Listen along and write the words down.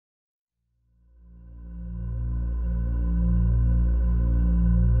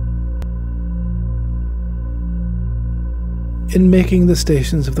In making the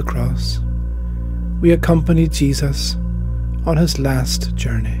Stations of the Cross, we accompany Jesus on his last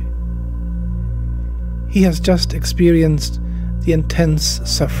journey. He has just experienced the intense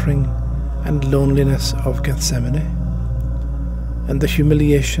suffering and loneliness of Gethsemane and the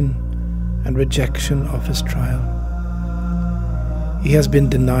humiliation and rejection of his trial. He has been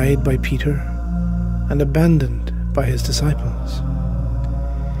denied by Peter and abandoned by his disciples.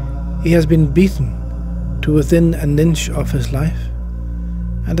 He has been beaten to within an inch of his life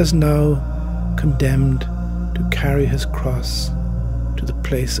and is now condemned to carry his cross to the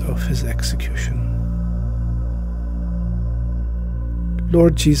place of his execution.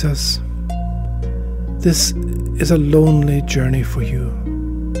 Lord Jesus, this is a lonely journey for you.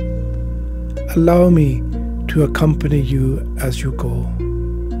 Allow me to accompany you as you go.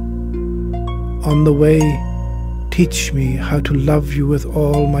 On the way, teach me how to love you with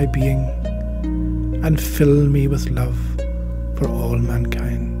all my being and fill me with love for all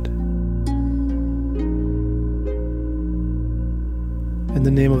mankind. In the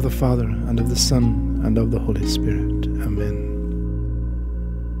name of the Father, and of the Son, and of the Holy Spirit. Amen.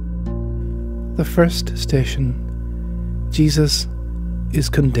 The first station, Jesus is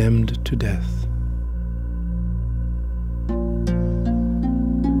condemned to death.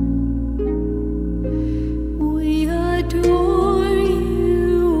 We adore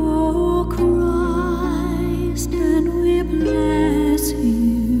you, O Christ, and we bless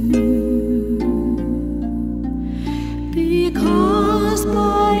you, because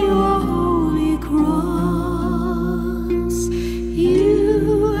by your holy cross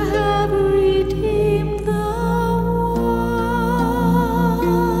you have redeemed the world.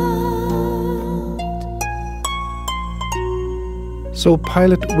 So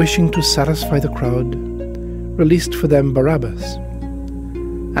Pilate, wishing to satisfy the crowd, released for them Barabbas,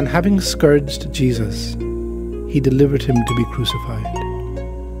 and having scourged Jesus, he delivered him to be crucified.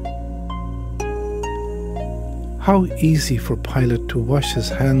 How easy for Pilate to wash his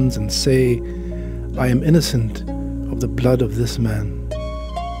hands and say, I am innocent of the blood of this man.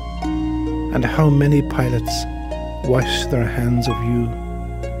 And how many Pilates wash their hands of you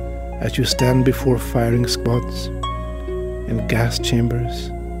as you stand before firing squads, in gas chambers,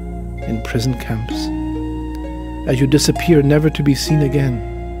 in prison camps, as you disappear never to be seen again,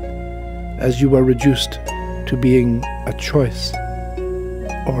 as you are reduced to being a choice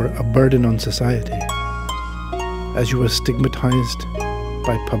or a burden on society, as you are stigmatized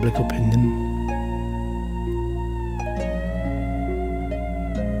by public opinion.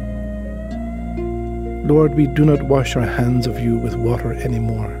 Lord, we do not wash our hands of you with water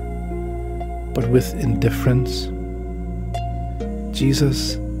anymore, but with indifference.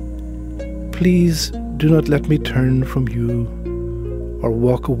 Jesus, please do not let me turn from you or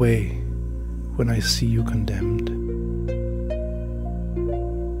walk away when I see you condemned.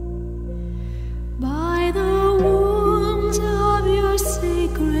 By the wounds of your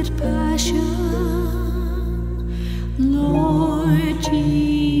sacred passion, Lord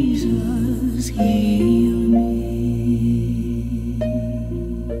Jesus, heal me.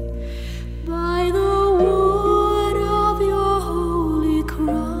 By the wood of your holy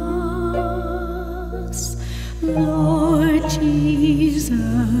cross, Lord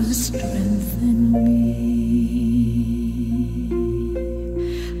Jesus, strengthen me.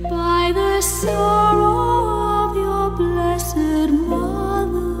 By the sorrow of your blessed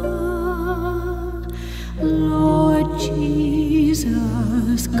Mother, Lord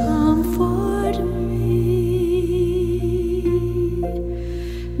Jesus, comfort me.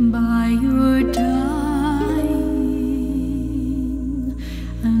 By your dying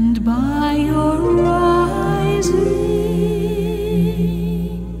and by your rising,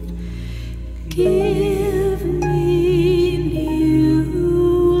 give me new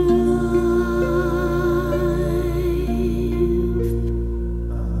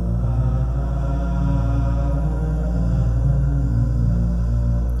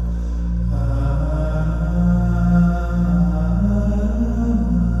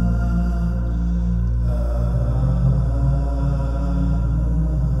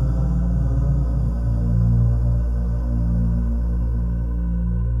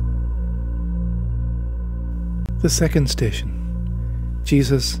The second station,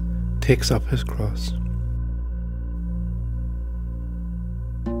 Jesus takes up his cross.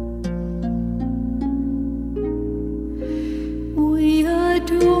 We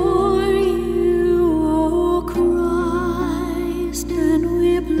adore you, O Christ, and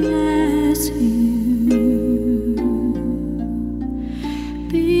we bless you,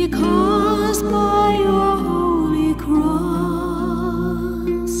 because by your holy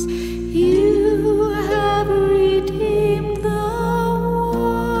cross you have redeemed the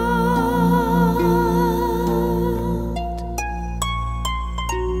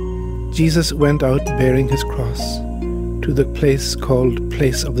Jesus went out bearing his cross to the place called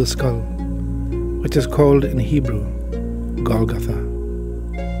Place of the Skull, which is called in Hebrew Golgotha.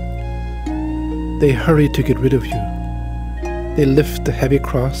 They hurry to get rid of you. They lift the heavy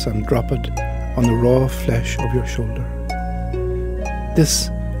cross and drop it on the raw flesh of your shoulder.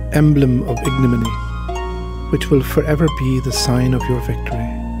 This emblem of ignominy, which will forever be the sign of your victory,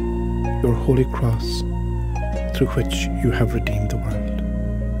 your holy cross, through which you have redeemed the world.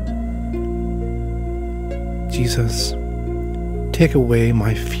 Jesus, take away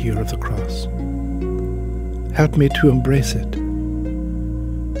my fear of the cross. Help me to embrace it.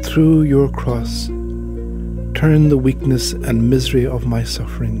 Through your cross, turn the weakness and misery of my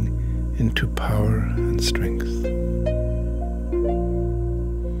suffering into power and strength.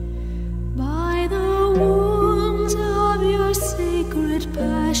 By the wounds of your sacred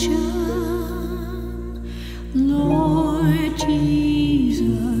passion, Lord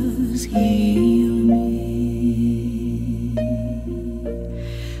Jesus, heal me.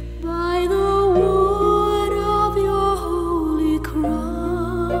 By the wood of your holy cross,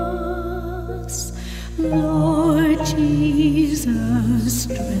 Lord Jesus,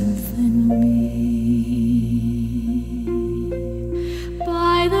 strengthen me.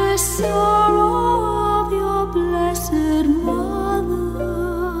 By the sorrow of your blessed Mother,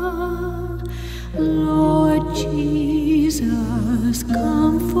 Lord Jesus,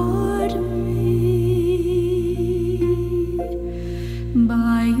 comfort me.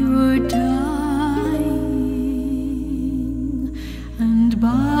 By your dying and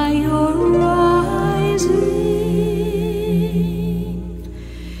by your rising,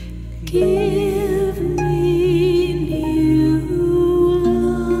 give me new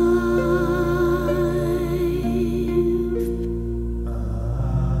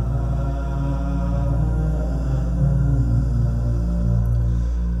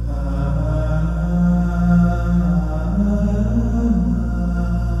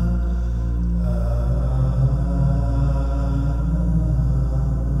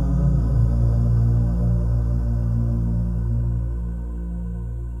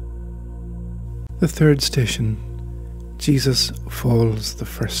The third station, Jesus falls the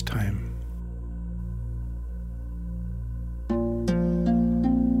first time.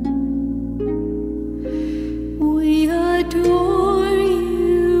 We adore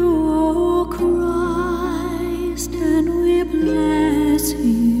you, O Christ, and we bless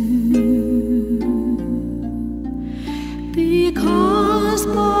you, because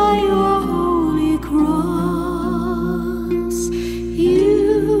by your holy cross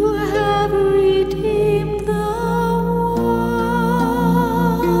you have redeemed the world.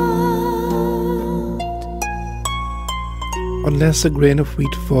 Unless a grain of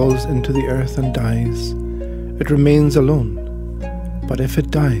wheat falls into the earth and dies, it remains alone, but if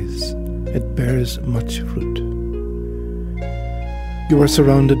it dies, it bears much fruit. You are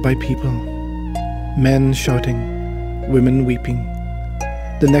surrounded by people, men shouting, women weeping.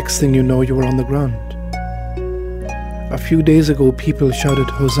 The next thing you know, you are on the ground. A few days ago, people shouted,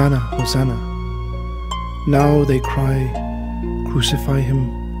 Hosanna, Hosanna. Now they cry, crucify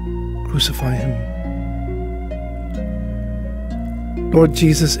him, crucify him. Lord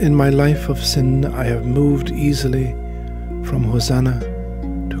Jesus, in my life of sin, I have moved easily from Hosanna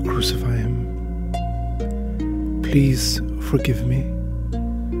to crucify him. Please forgive me.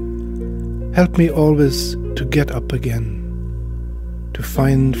 Help me always to get up again, to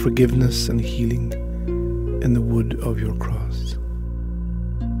find forgiveness and healing in the wood of your cross.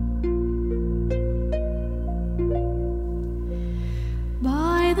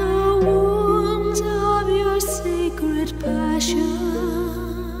 By the wounds of your sacred passion,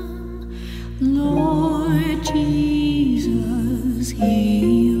 Lord Jesus,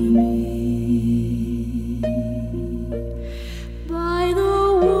 heal me. By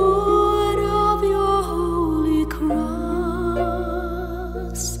the wood of your holy cross,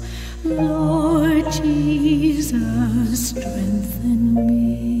 Lord Jesus, strengthen me.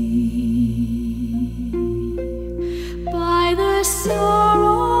 By the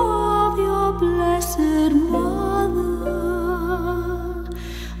sorrow of your blessed Mother,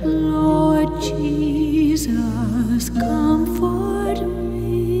 Lord Jesus, comfort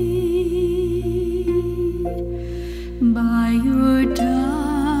me.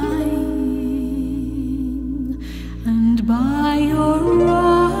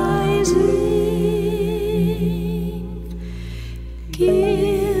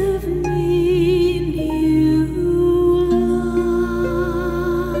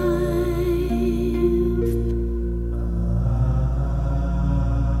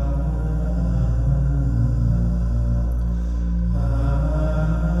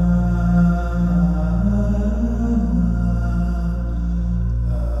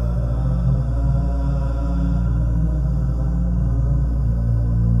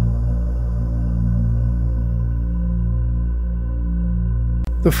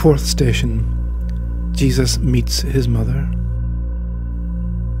 The fourth station, Jesus meets his mother.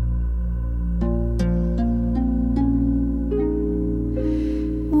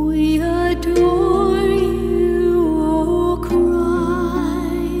 We adore you, O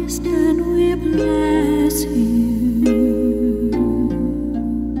Christ, and we bless you,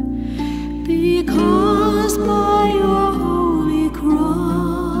 because by your holy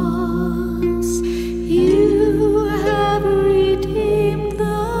cross you have redeemed the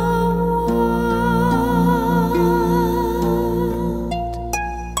world.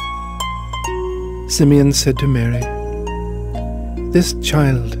 Simeon said to Mary, "This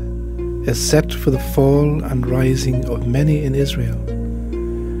child is set for the fall and rising of many in Israel,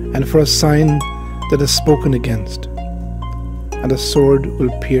 and for a sign that is spoken against, and a sword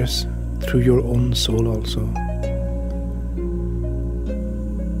will pierce through your own soul also."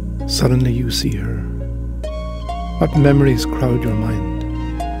 Suddenly you see her. What memories crowd your mind?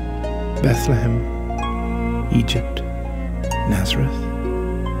 Bethlehem, Egypt, Nazareth,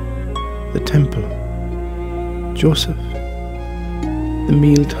 the temple, Joseph, the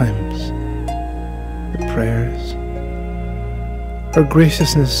meal times, the prayers, her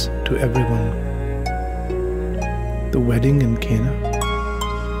graciousness to everyone, the wedding in Cana,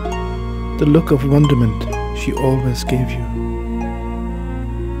 the look of wonderment she always gave you.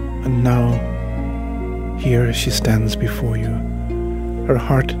 And now, here she stands before you, her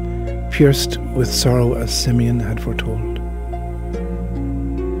heart pierced with sorrow as Simeon had foretold.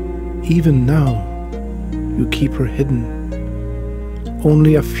 Even now, you keep her hidden.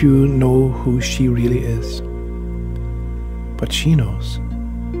 Only a few know who she really is. But she knows.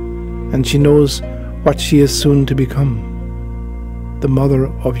 And she knows what she is soon to become, the mother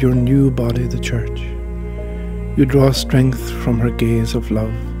of your new body, the church. You draw strength from her gaze of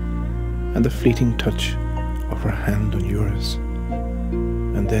love and the fleeting touch of her hand on yours.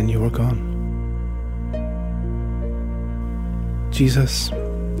 And then you are gone. Jesus,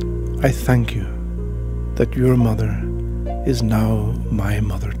 I thank you that your mother is now my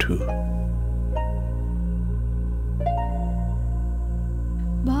mother too.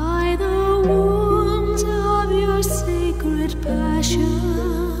 By the wounds of your sacred passion,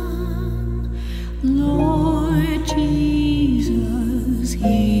 Lord Jesus,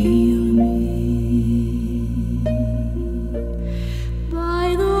 heal me.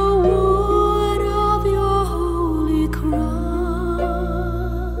 By the wood of your holy cross,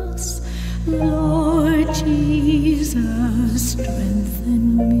 Lord Jesus, strengthen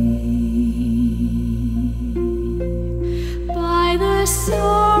me. By the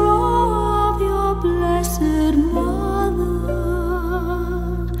sorrow of your blessed mother,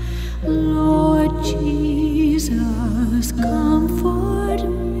 Lord Jesus, comfort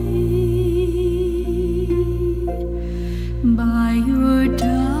me. By your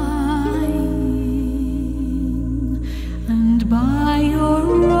dying and by your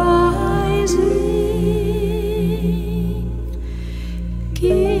rising,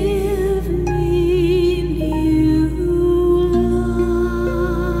 give me new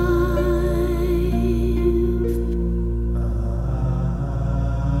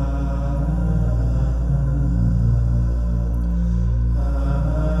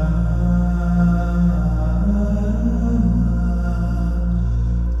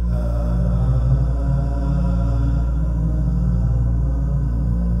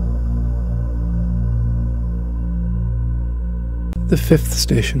The fifth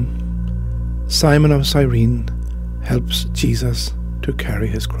station, Simon of Cyrene helps Jesus to carry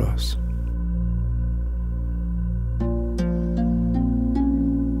his cross.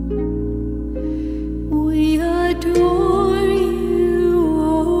 We adore you,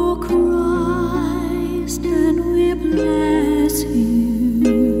 O Christ, and we bless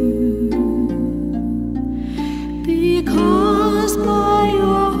you, because by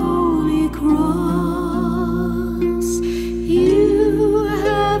your holy cross you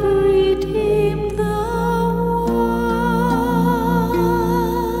have redeemed the world.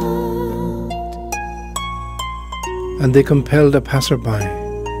 And they compelled a passerby,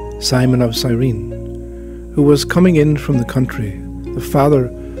 Simon of Cyrene, who was coming in from the country, the father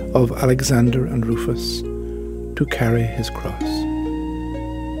of Alexander and Rufus, to carry his cross.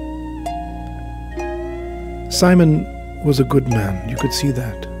 Simon was a good man, you could see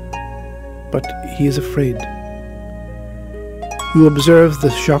that, but he is afraid. You observe the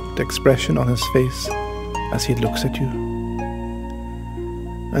shocked expression on his face as he looks at you.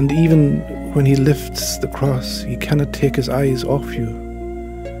 And even when he lifts the cross, he cannot take his eyes off you,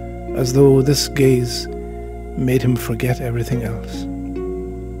 as though this gaze made him forget everything else.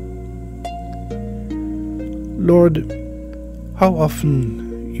 Lord, how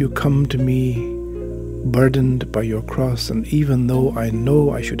often you come to me burdened by your cross, and even though I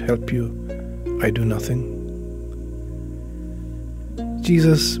know I should help you, I do nothing.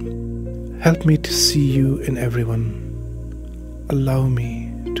 Jesus, help me to see you in everyone. Allow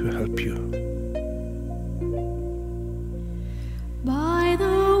me to help you. By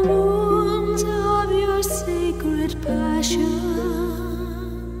the wounds of your sacred passion,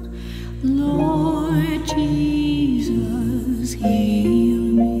 Lord Jesus, heal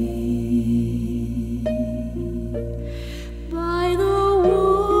me. By the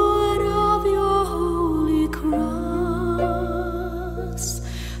wood of your holy cross,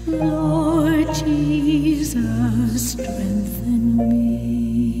 Lord Jesus, strengthen me.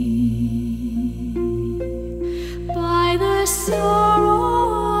 By the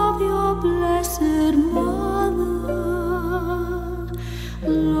sorrow of your blessed Mother,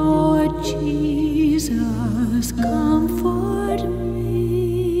 Lord Jesus, comfort me.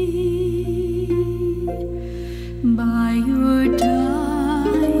 By your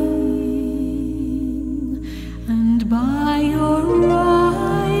dying and by your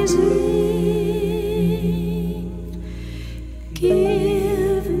rising,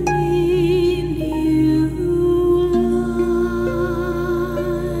 give me new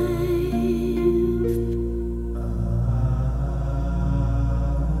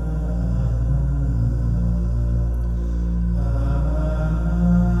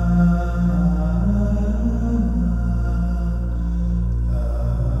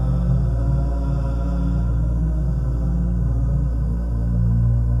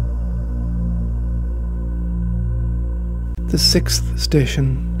The sixth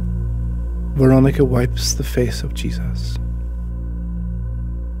station, Veronica wipes the face of Jesus.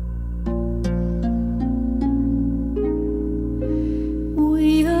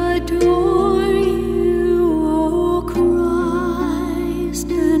 We adore you, O Christ,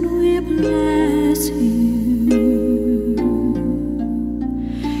 and we bless you,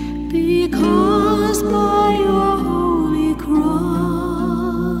 because by your holy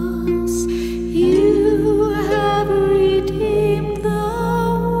cross you have redeemed the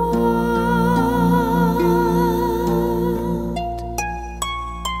world.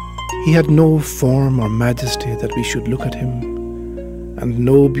 He had no form or majesty that we should look at him, and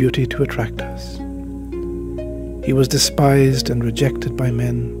no beauty to attract us. He was despised and rejected by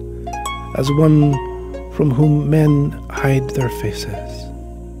men, as one from whom men hide their faces.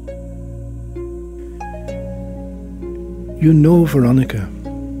 You know Veronica.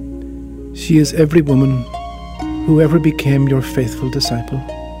 She is every woman who ever became your faithful disciple.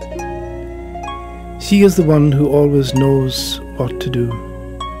 She is the one who always knows what to do,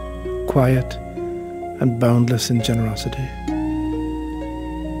 quiet and boundless in generosity.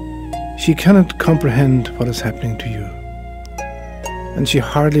 She cannot comprehend what is happening to you, and she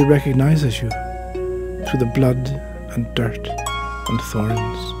hardly recognizes you through the blood and dirt and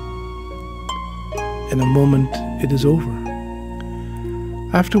thorns. In a moment it is over.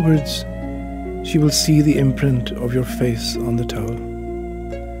 Afterwards, she will see the imprint of your face on the towel,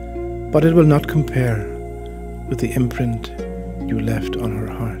 but it will not compare with the imprint you left on her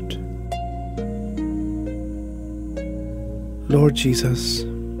heart. Lord Jesus,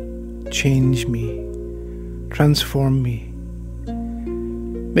 change me, transform me.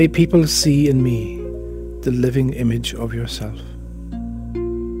 May people see in me the living image of yourself.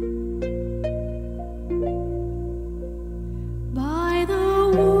 By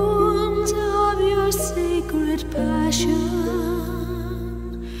the wounds of your sacred passion,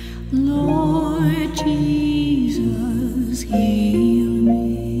 Lord Jesus, heal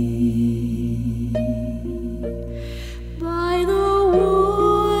me. By the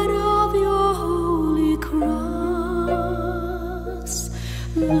wood of your holy cross,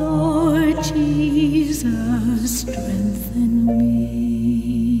 Lord Jesus, strengthen me.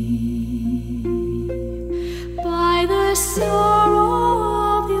 By the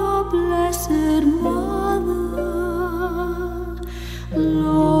sorrow of your blessed Mother,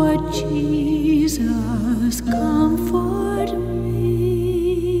 Lord Jesus, comfort me.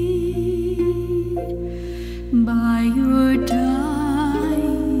 By your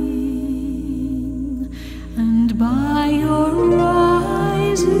dying and by your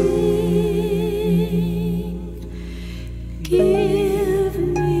rising, give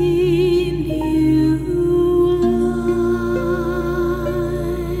me new life.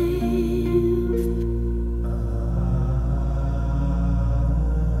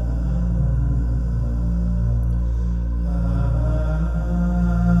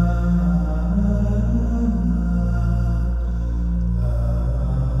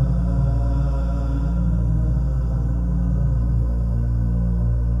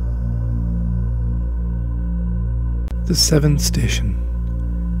 The seventh station.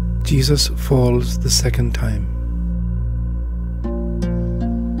 Jesus falls the second time.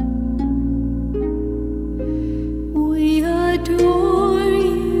 We adore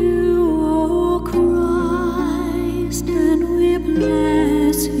you, O Christ, and we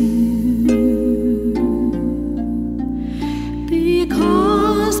bless you,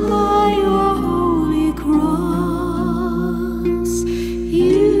 because by your holy cross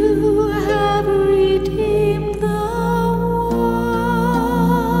you have redeemed the world.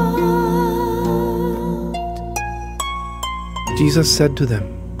 Jesus said to them,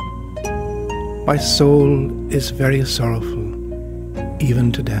 "My soul is very sorrowful,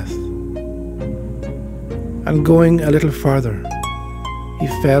 even to death." And going a little farther, he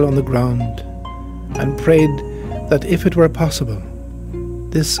fell on the ground and prayed that if it were possible,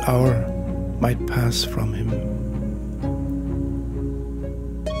 this hour might pass from him.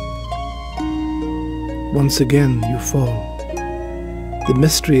 Once again you fall. The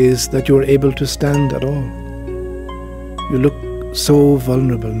mystery is that you are able to stand at all. You look so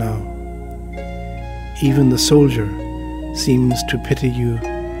vulnerable now. Even the soldier seems to pity you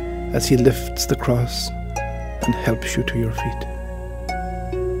as he lifts the cross and helps you to your feet.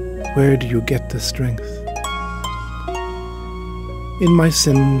 Where do you get the strength? In my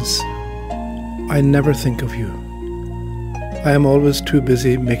sins, I never think of you. I am always too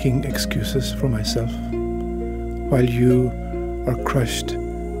busy making excuses for myself, while you are crushed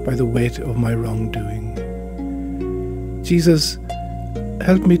by the weight of my wrongdoing. Jesus,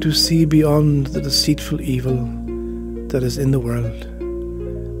 help me to see beyond the deceitful evil that is in the world,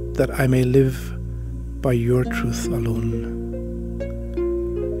 that I may live by your truth alone.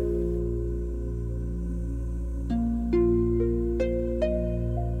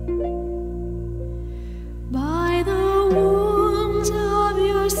 By the wounds of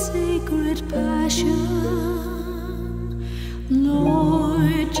your sacred passion,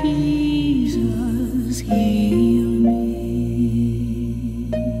 Lord Jesus, heal me.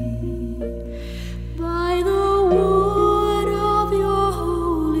 By the wood of your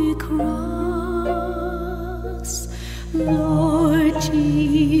holy cross, Lord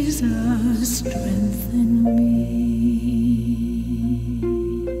Jesus, strengthen me.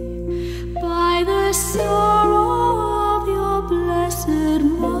 By the sorrow of your blessed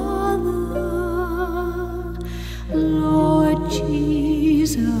Mother, Lord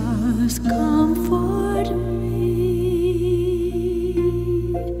Jesus, comfort me.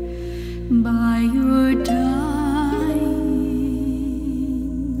 By your dying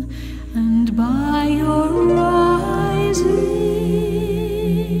and by your rising,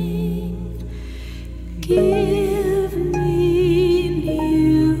 give me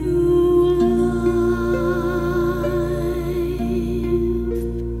new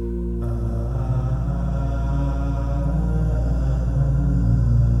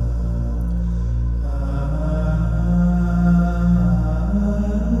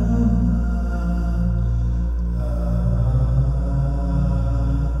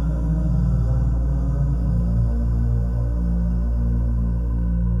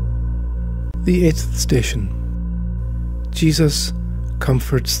The eighth station. Jesus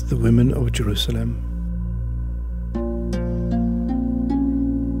comforts the women of Jerusalem.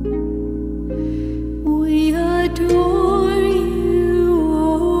 We adore you,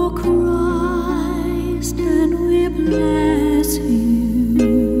 O Christ, and we bless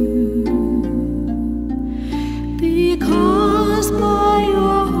you, because by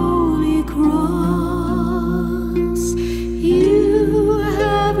your holy cross you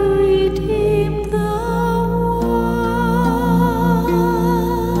have redeemed the world.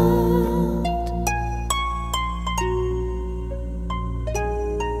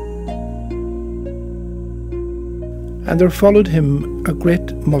 And there followed him a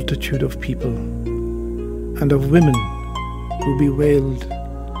great multitude of people, and of women who bewailed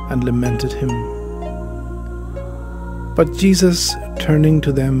and lamented him. But Jesus, turning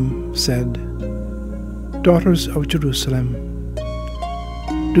to them, said, "Daughters of Jerusalem,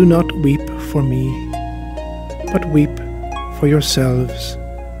 do not weep for me, but weep for yourselves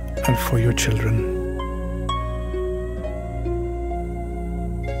and for your children."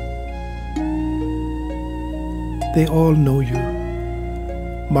 They all know you,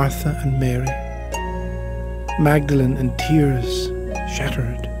 Martha and Mary, Magdalene in tears,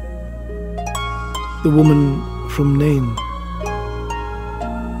 shattered, the woman from Nain.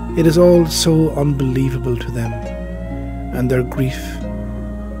 It is all so unbelievable to them, and their grief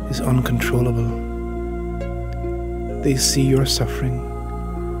is uncontrollable. They see your suffering,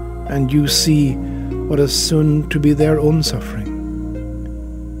 and you see what is soon to be their own suffering.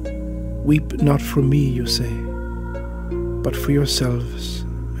 Weep not for me, you say, but for yourselves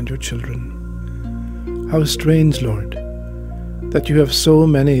and your children. How strange, Lord, that you have so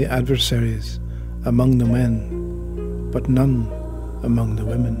many adversaries among the men, but none among the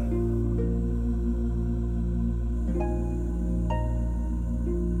women.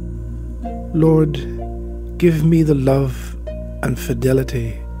 Lord, give me the love and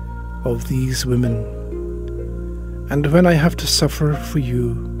fidelity of these women, and when I have to suffer for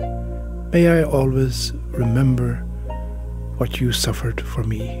you, may I always remember what you suffered for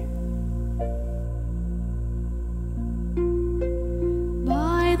me.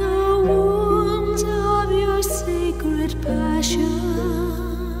 By the wounds of your sacred passion,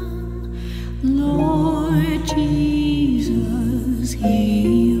 Lord Jesus,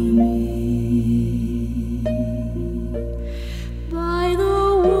 heal me. By the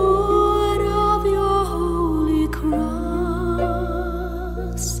wood of your holy cross,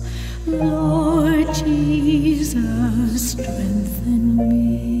 Lord Jesus, strengthen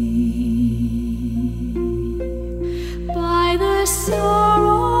me. By the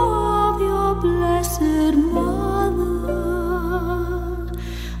sorrow of your blessed Mother,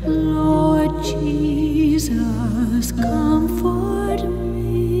 Lord Jesus, comfort me.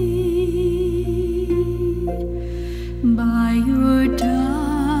 By your dying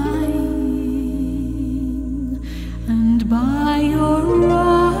and by your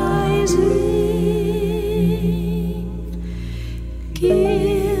rising,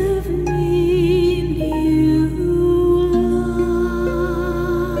 give me new life.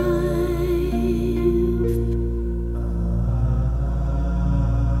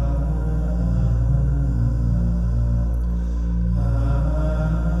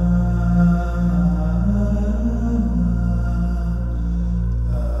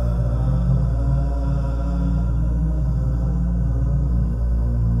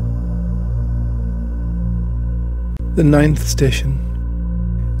 The 9th station.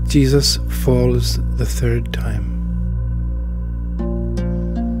 Jesus falls the 3rd time.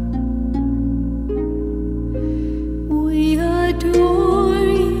 We adore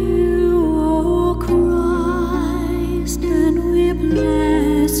you, O Christ, and we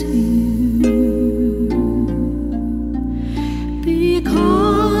bless you,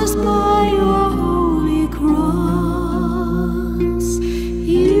 because by your holy cross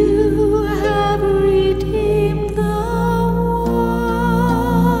you have redeemed the world.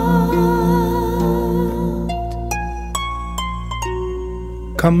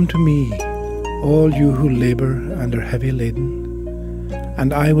 Come to me, all you who labor and are heavy laden,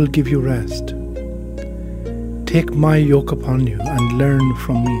 and I will give you rest. Take my yoke upon you and learn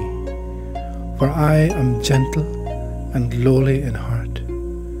from me, for I am gentle and lowly in heart,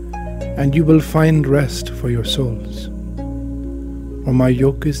 and you will find rest for your souls. For my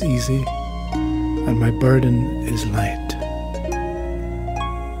yoke is easy and my burden is light.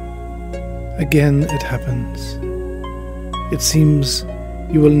 Again it happens. It seems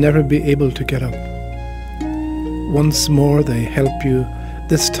you will never be able to get up. Once more they help you,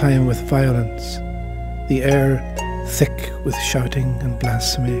 this time with violence, the air thick with shouting and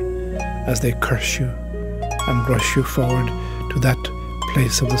blasphemy as they curse you and rush you forward to that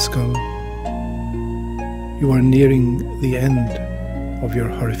place of the skull. You are nearing the end of your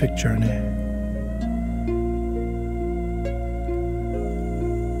horrific journey.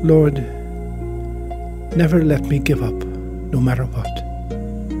 Lord, never let me give up, no matter what.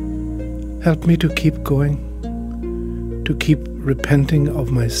 Help me to keep going, to keep repenting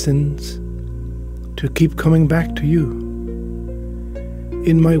of my sins, to keep coming back to you.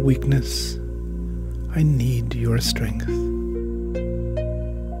 In my weakness, I need your strength.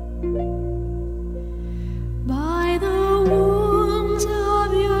 By the wounds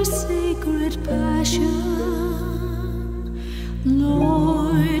of your sacred passion,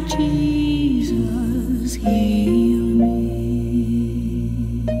 Lord Jesus, heal me.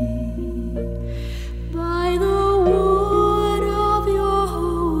 By the wood of your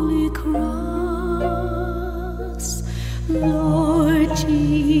holy cross, Lord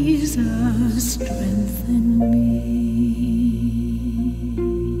Jesus, strengthen me.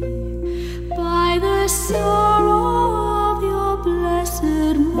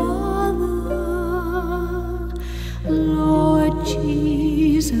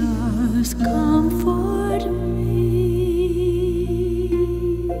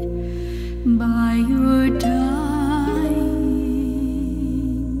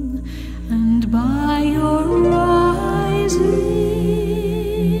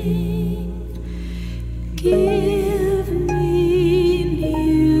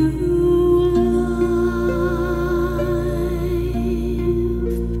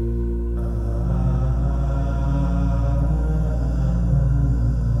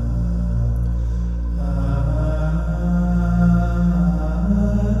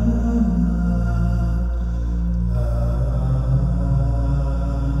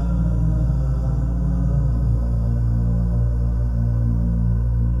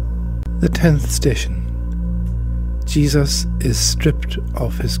 The 10th station. Jesus is stripped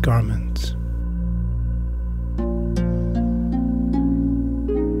of his garments.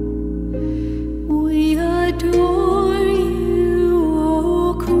 We adore you,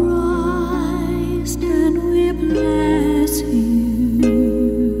 O Christ, and we bless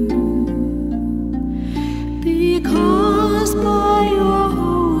you, because by your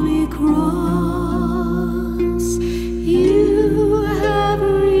holy cross you have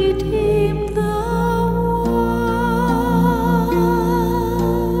redeemed the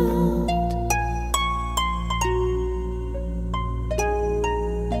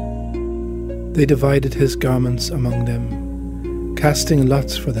They divided his garments among them, casting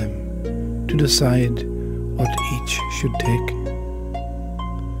lots for them, to decide what each should take.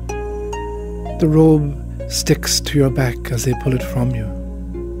 The robe sticks to your back as they pull it from you.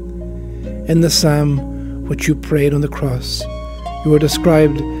 In the psalm which you prayed on the cross, you were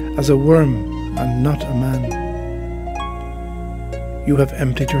described as a worm and not a man. You have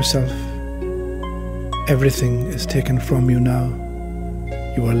emptied yourself. Everything is taken from you now.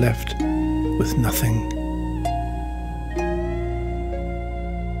 You are left with nothing.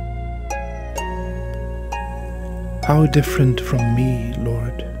 How different from me,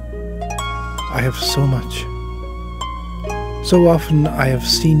 Lord. I have so much. So often I have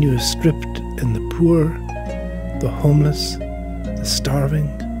seen you stripped in the poor, the homeless, the starving,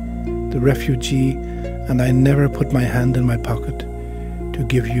 the refugee, and I never put my hand in my pocket to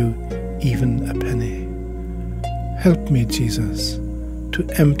give you even a penny. Help me, Jesus, to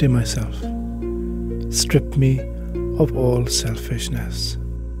empty myself. Strip me of all selfishness.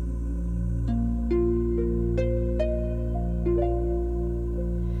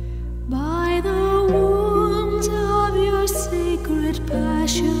 by the wounds of your sacred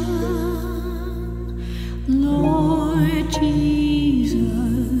passion, Lord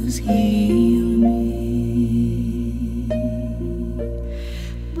Jesus, heal me.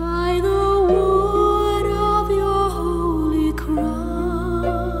 By the wood of your holy cross,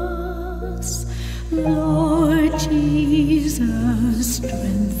 Lord Jesus,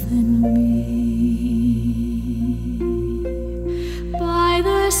 strengthen me. By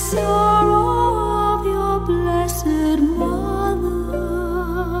the sorrow of your blessed Mother,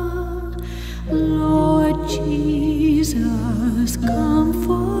 Lord Jesus,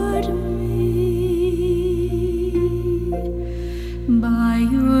 comfort me. By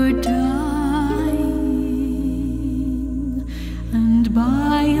your dying and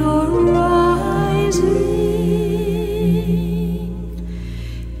by your rising,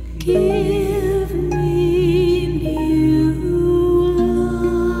 give me new life.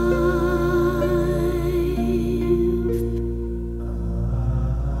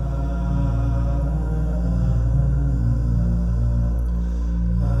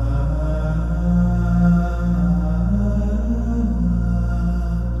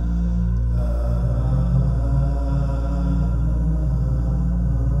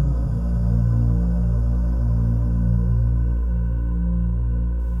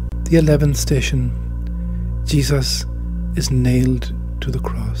 The 11th station. Jesus is nailed to the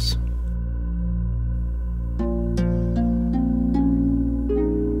cross.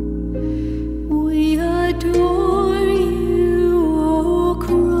 We adore you, O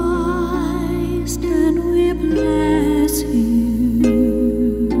Christ, and we bless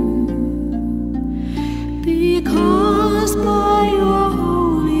you, because by your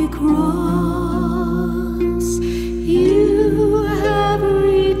holy cross you have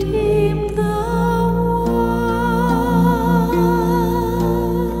redeemed the world.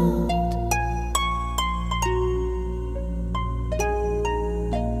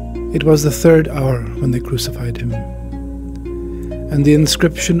 It was the 3rd hour when they crucified him, and the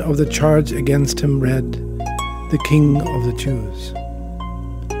inscription of the charge against him read, "The King of the Jews."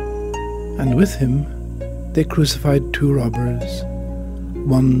 And with him they crucified 2 robbers,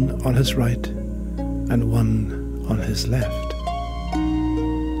 one on his right and one on his left.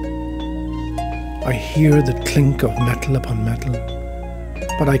 I hear the clink of metal upon metal,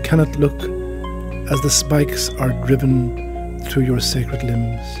 but I cannot look as the spikes are driven through your sacred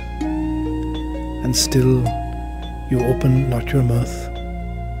limbs. And still you open not your mouth.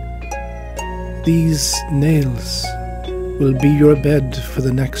 These nails will be your bed for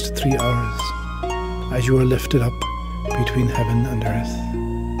the next 3 hours, as you are lifted up between heaven and earth.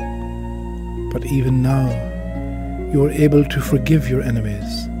 But even now you are able to forgive your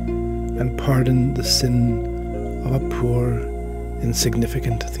enemies and pardon the sin of a poor,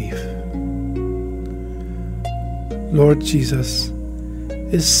 insignificant thief. Lord Jesus,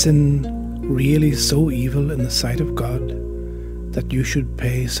 is sin really so evil in the sight of God that you should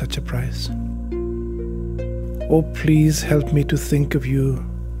pay such a price. Oh, please help me to think of you,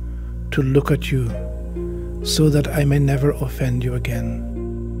 to look at you, so that I may never offend you again.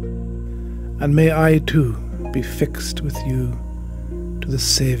 And may I too be fixed with you to the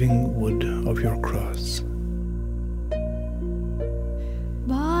saving wood of your cross.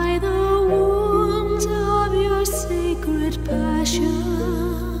 By the wounds of your sacred passion,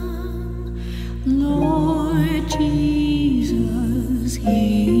 Lord Jesus,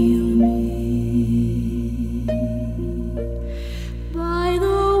 heal me. By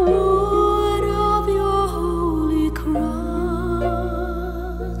the wood of your holy cross,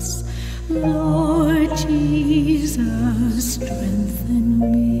 Lord Jesus, strengthen me.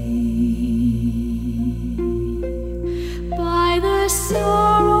 By the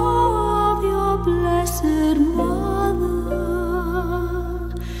sorrow of your blessed Mother,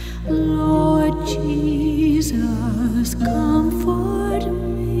 Lord Jesus, comfort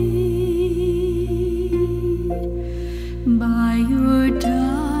me. By your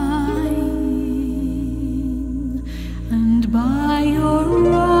dying and by your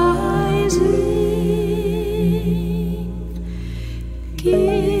rising,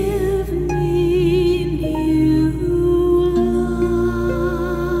 give me new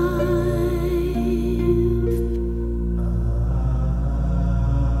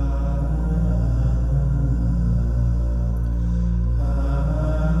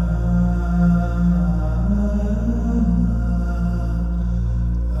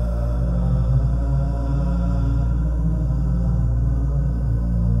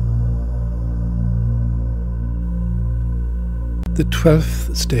The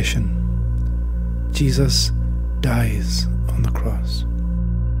 12th station. Jesus dies on the cross.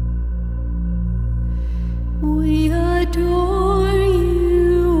 We adore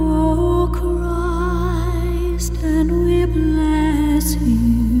you, O Christ, and we bless you,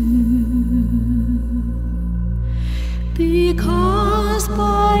 because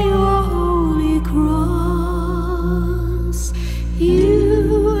by your holy cross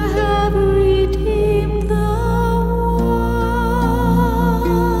you have redeemed the world.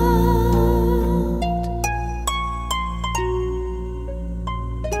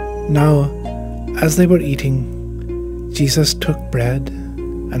 Now, as they were eating, Jesus took bread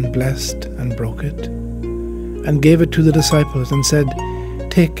and blessed and broke it and gave it to the disciples and said,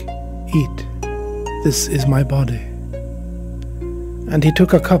 "Take, eat, this is my body." And he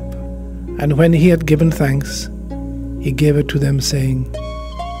took a cup, and when he had given thanks, he gave it to them, saying,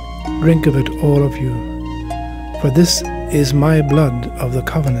 "Drink of it, all of you, for this is my blood of the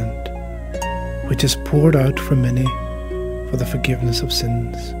covenant, which is poured out for many for the forgiveness of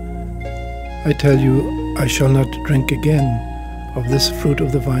sins. I tell you, I shall not drink again of this fruit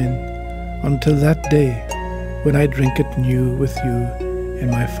of the vine until that day when I drink it new with you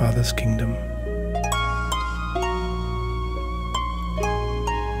in my Father's kingdom."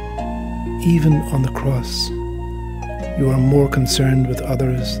 Even on the cross, you are more concerned with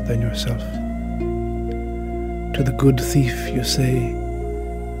others than yourself. To the good thief you say,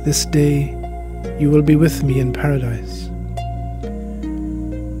 "This day you will be with me in paradise."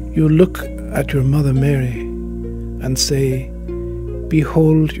 You look at your mother Mary and say,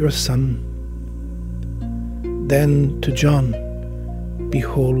 "Behold your son." Then to John,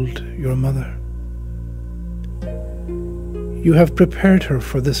 "Behold your mother." You have prepared her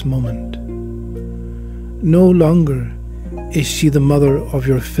for this moment. No longer is she the mother of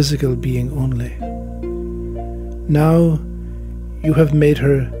your physical being only. Now you have made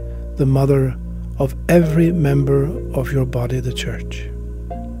her the mother of every member of your body, the church.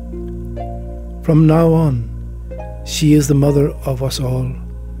 From now on, she is the mother of us all,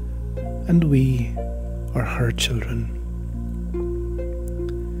 and we are her children.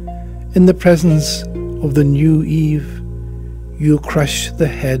 In the presence of the new Eve, you crush the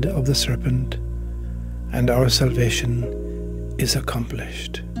head of the serpent, and our salvation is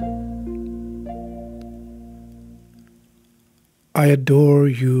accomplished. I adore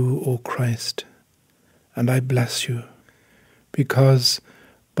you, O Christ, and I bless you, because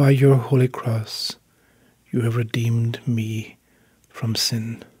by your holy cross you have redeemed me from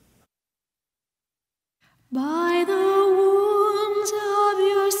sin. By the wounds of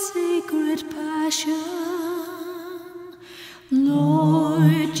your sacred passion,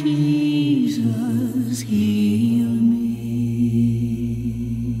 Lord Jesus, heal me.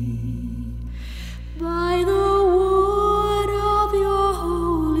 By the wood of your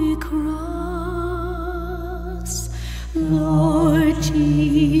holy cross, Lord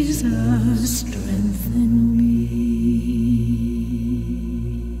Jesus, strengthen me.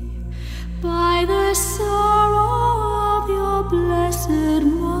 By the sorrow of your blood,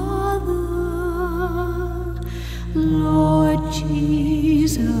 Lord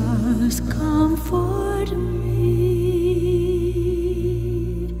Jesus, comfort me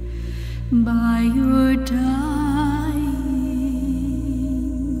by your dying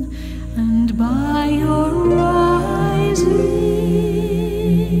and by your rising.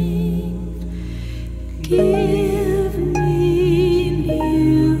 Give me new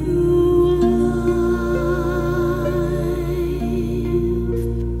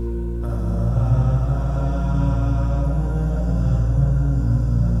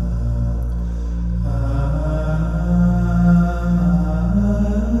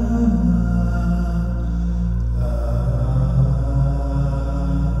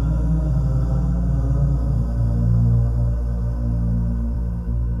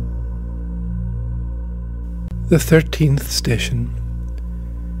The 13th station.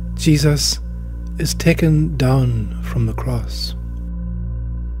 Jesus is taken down from the cross.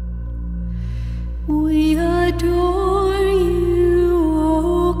 We adore you,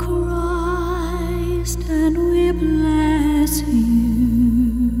 O Christ, and we bless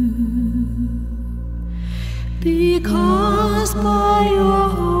you, because by your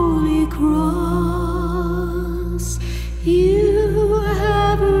holy cross you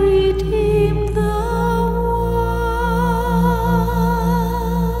have redeemed the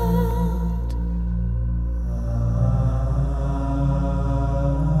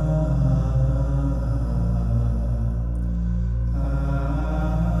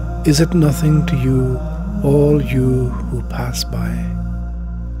Is it nothing to you, all you who pass by?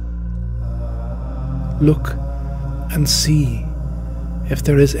 Look and see if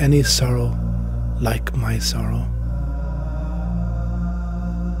there is any sorrow like my sorrow.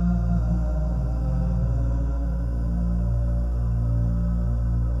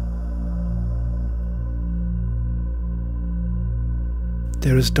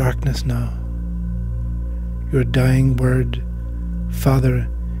 There is darkness now. Your dying word, Father,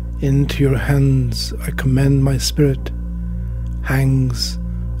 into your hands I commend my spirit, hangs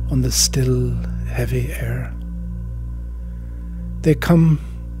on the still, heavy air. They come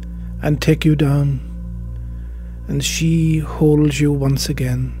and take you down, and she holds you once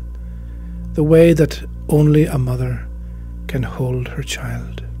again, the way that only a mother can hold her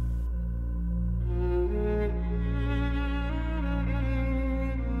child.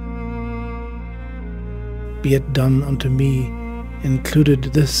 Be it done unto me included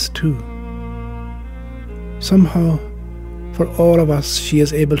this too. Somehow, for all of us, she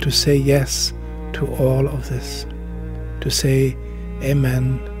is able to say yes to all of this, to say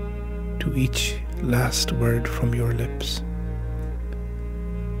amen to each last word from your lips.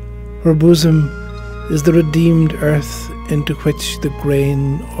 Her bosom is the redeemed earth into which the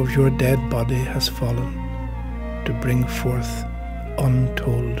grain of your dead body has fallen to bring forth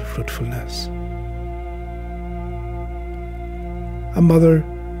untold fruitfulness. A mother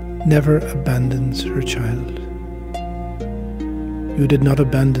never abandons her child. You did not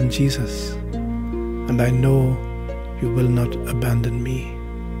abandon Jesus, and I know you will not abandon me.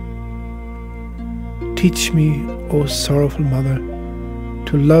 Teach me, O sorrowful mother,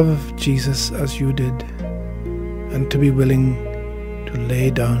 to love Jesus as you did, and to be willing to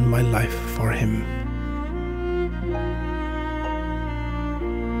lay down my life for him.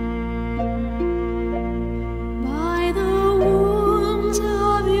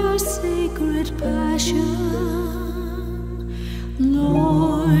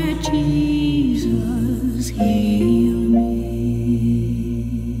 Lord Jesus, heal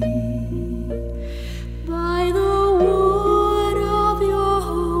me by the wood of your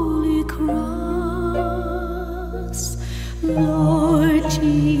holy cross. Lord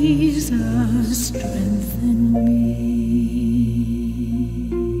Jesus, strengthen me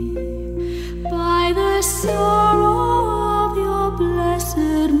by the sorrow of your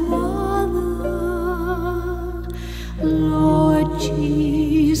blessed mother. Lord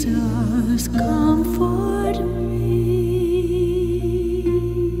Jesus, comfort me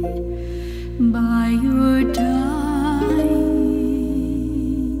by your dying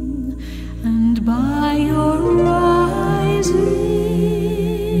and by your rising.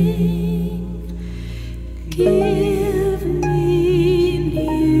 Give me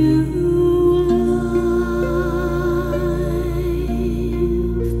new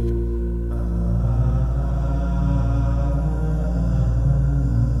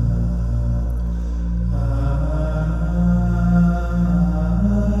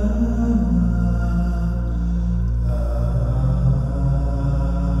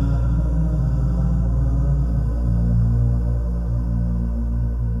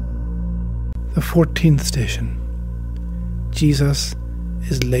The 14th station. Jesus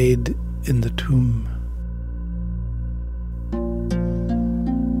is laid in the tomb.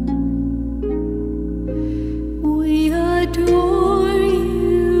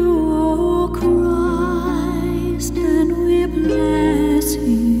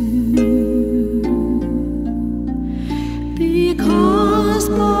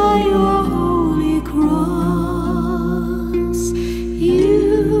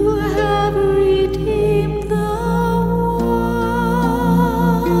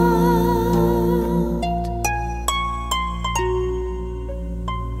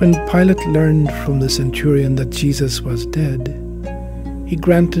 When Pilate learned from the centurion that Jesus was dead, he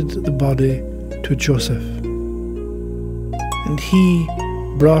granted the body to Joseph. And he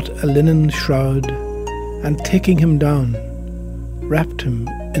brought a linen shroud, and taking him down, wrapped him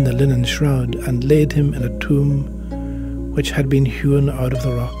in the linen shroud, and laid him in a tomb which had been hewn out of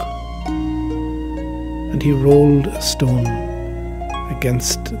the rock. And he rolled a stone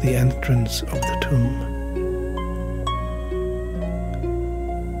against the entrance of the tomb.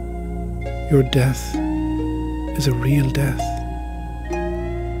 Your death is a real death.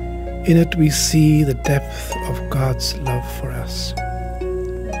 In it we see the depth of God's love for us.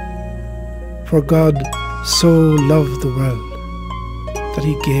 For God so loved the world that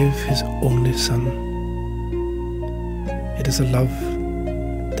he gave his only Son. It is a love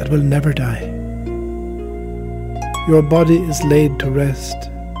that will never die. Your body is laid to rest,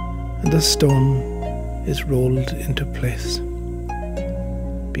 and the stone is rolled into place.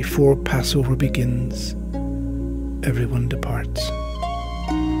 Before Passover begins, everyone departs.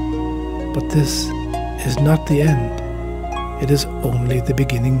 But this is not the end. It is only the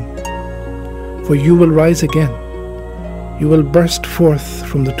beginning. For you will rise again. You will burst forth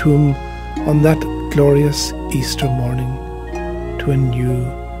from the tomb on that glorious Easter morning to a new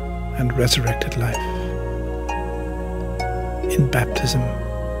and resurrected life. In baptism,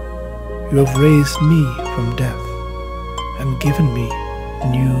 you have raised me from death and given me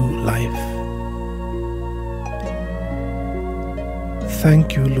new life.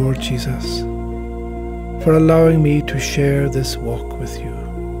 Thank you, Lord Jesus, for allowing me to share this walk with you.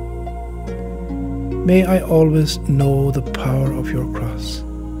 May I always know the power of your cross,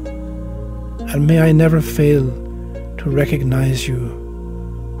 and may I never fail to recognize you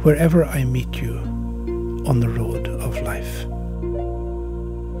wherever I meet you on the road of life.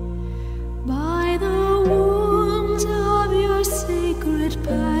 By the wounds of your sacred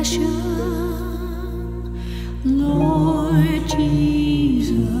passion, Lord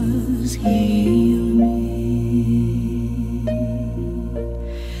Jesus, heal me.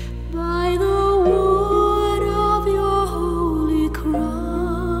 By the wood of your holy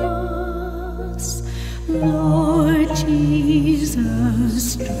cross, Lord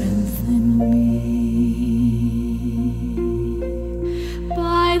Jesus, strengthen me.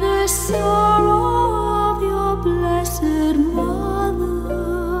 By the sorrow of your blessed Mother,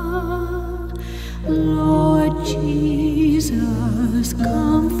 Lord Jesus,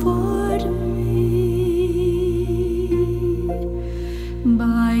 comfort me.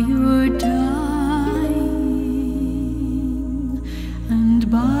 By your dying and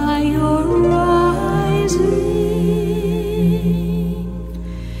by your rising,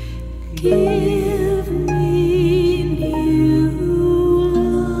 give me new life.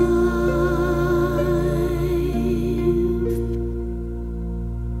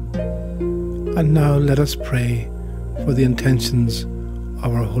 And now let us pray for the intentions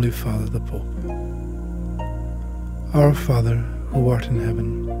of our Holy Father the Pope. Our Father, who art in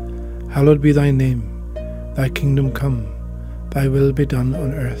heaven, hallowed be thy name. Thy kingdom come, thy will be done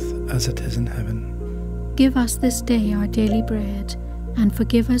on earth as it is in heaven. Give us this day our daily bread, and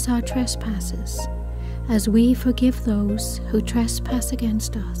forgive us our trespasses, as we forgive those who trespass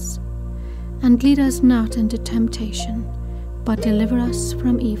against us. And lead us not into temptation, but deliver us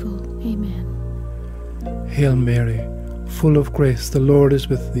from evil. Amen. Hail Mary, full of grace, the Lord is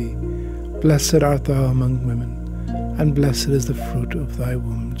with thee. Blessed art thou among women, and blessed is the fruit of thy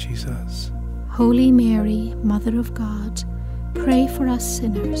womb, Jesus. Holy Mary, Mother of God, pray for us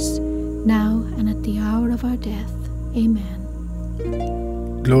sinners, now and at the hour of our death. Amen.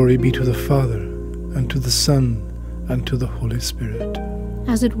 Glory be to the Father, and to the Son, and to the Holy Spirit.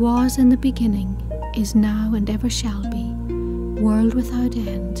 As it was in the beginning, is now, and ever shall be, world without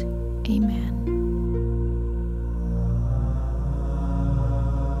end. Amen.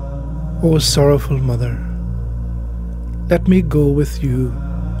 O sorrowful Mother, let me go with you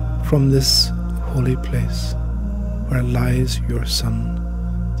from this holy place where lies your Son,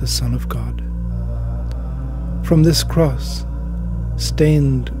 the Son of God. From this cross,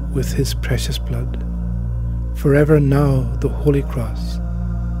 stained with his precious blood, forever now the holy cross,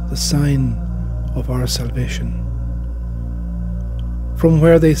 the sign of our salvation. From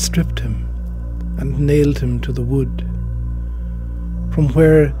where they stripped him and nailed him to the wood, from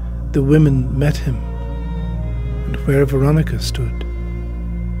where the women met him, and where Veronica stood,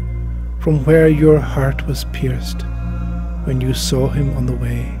 from where your heart was pierced when you saw him on the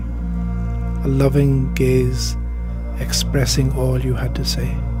way, a loving gaze expressing all you had to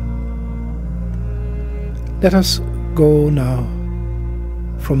say. Let us go now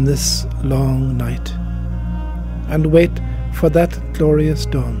from this long night and wait for that glorious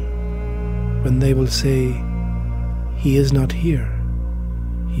dawn when they will say, "He is not here,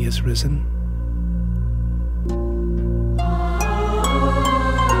 he is risen."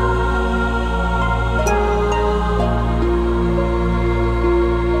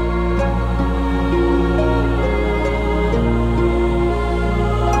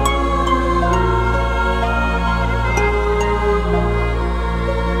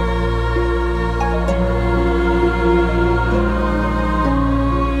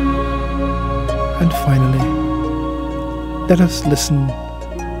 And finally, let us listen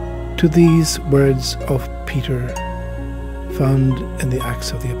to these words of Peter found in the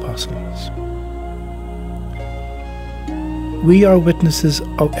Acts of the Apostles. "We are witnesses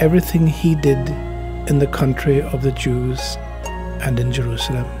of everything he did in the country of the Jews and in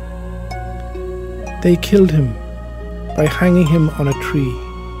Jerusalem. They killed him by hanging him on a tree,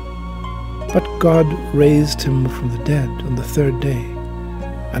 but God raised him from the dead on the third day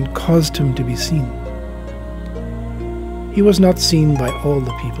and caused him to be seen. He was not seen by all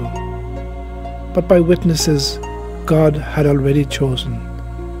the people, but by witnesses God had already chosen,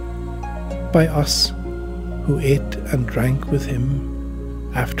 by us who ate and drank with him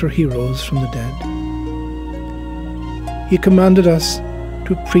after he rose from the dead. He commanded us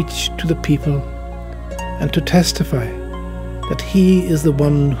to preach to the people and to testify that he is the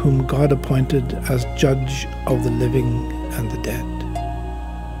one whom God appointed as judge of the living and the dead.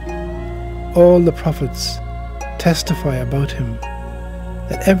 All the prophets testify about him,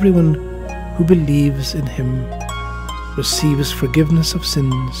 that everyone who believes in him receives forgiveness of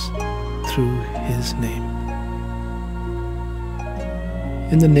sins through his name."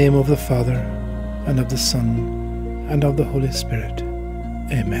 In the name of the Father, and of the Son, and of the Holy Spirit.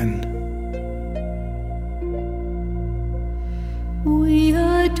 Amen. We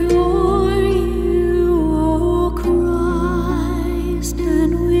adore you, O Christ,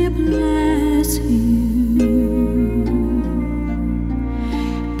 and we bless you,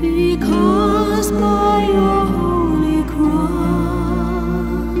 because